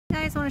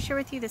Guys, I want to share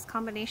with you this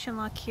combination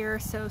lock here.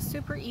 So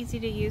super easy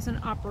to use and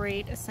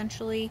operate.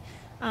 Essentially,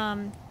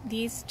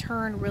 these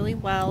turn really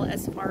well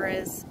as far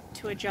as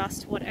to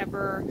adjust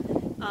whatever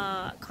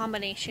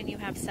combination you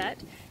have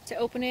set. To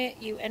open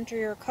it, you enter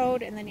your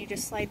code and then you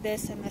just slide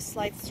this and this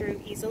slides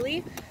through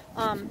easily.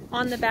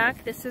 On the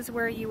back, this is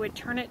where you would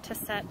turn it to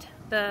set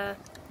the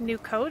new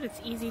code.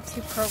 It's easy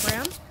to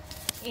program.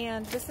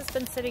 And this has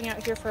been sitting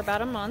out here for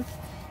about a month,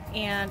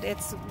 and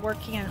it's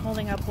working and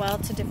holding up well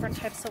to different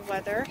types of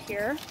weather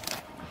here.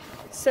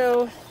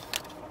 So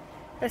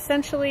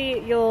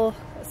essentially you'll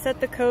set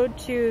the code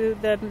to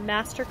the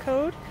master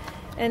code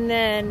and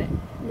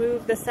then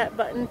move the set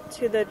button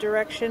to the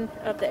direction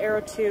of the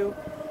arrow to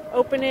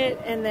open it,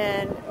 and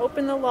then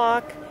open the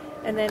lock,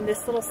 and then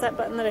this little set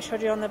button that I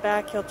showed you on the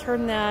back, you'll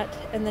turn that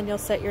and then you'll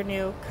set your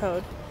new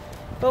code.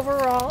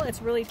 Overall,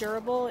 it's really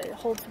durable, it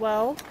holds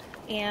well,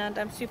 and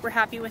I'm super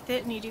happy with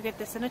it, and you do get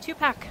this in a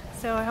 2-pack.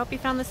 So I hope you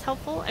found this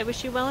helpful. I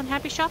wish you well and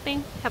happy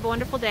shopping. Have a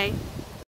wonderful day.